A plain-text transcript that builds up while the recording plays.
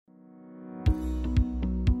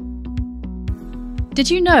Did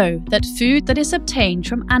you know that food that is obtained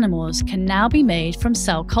from animals can now be made from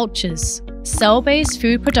cell cultures? Cell-based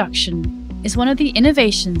food production is one of the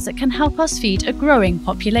innovations that can help us feed a growing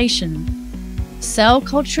population. Cell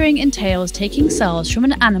culturing entails taking cells from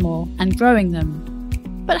an animal and growing them.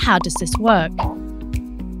 But how does this work?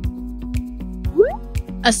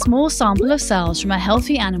 A small sample of cells from a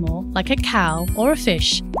healthy animal, like a cow or a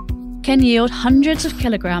fish, can yield hundreds of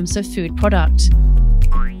kilograms of food product.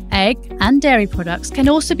 Egg and dairy products can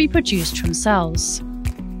also be produced from cells.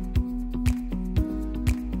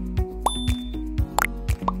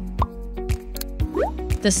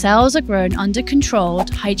 The cells are grown under controlled,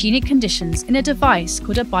 hygienic conditions in a device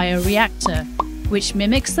called a bioreactor, which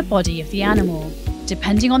mimics the body of the animal.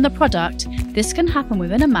 Depending on the product, this can happen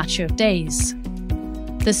within a matter of days.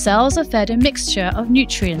 The cells are fed a mixture of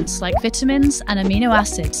nutrients like vitamins and amino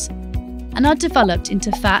acids, and are developed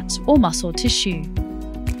into fat or muscle tissue.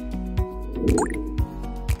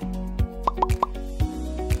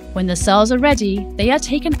 When the cells are ready, they are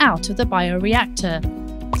taken out of the bioreactor.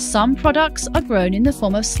 Some products are grown in the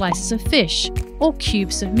form of slices of fish or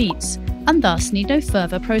cubes of meat, and thus need no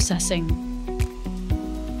further processing.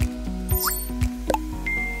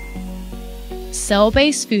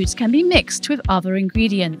 Cell-based foods can be mixed with other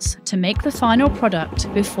ingredients to make the final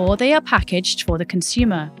product before they are packaged for the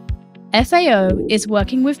consumer. FAO is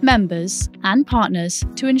working with members and partners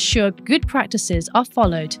to ensure good practices are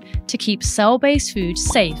followed to keep cell-based food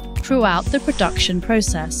safe throughout the production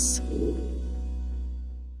process.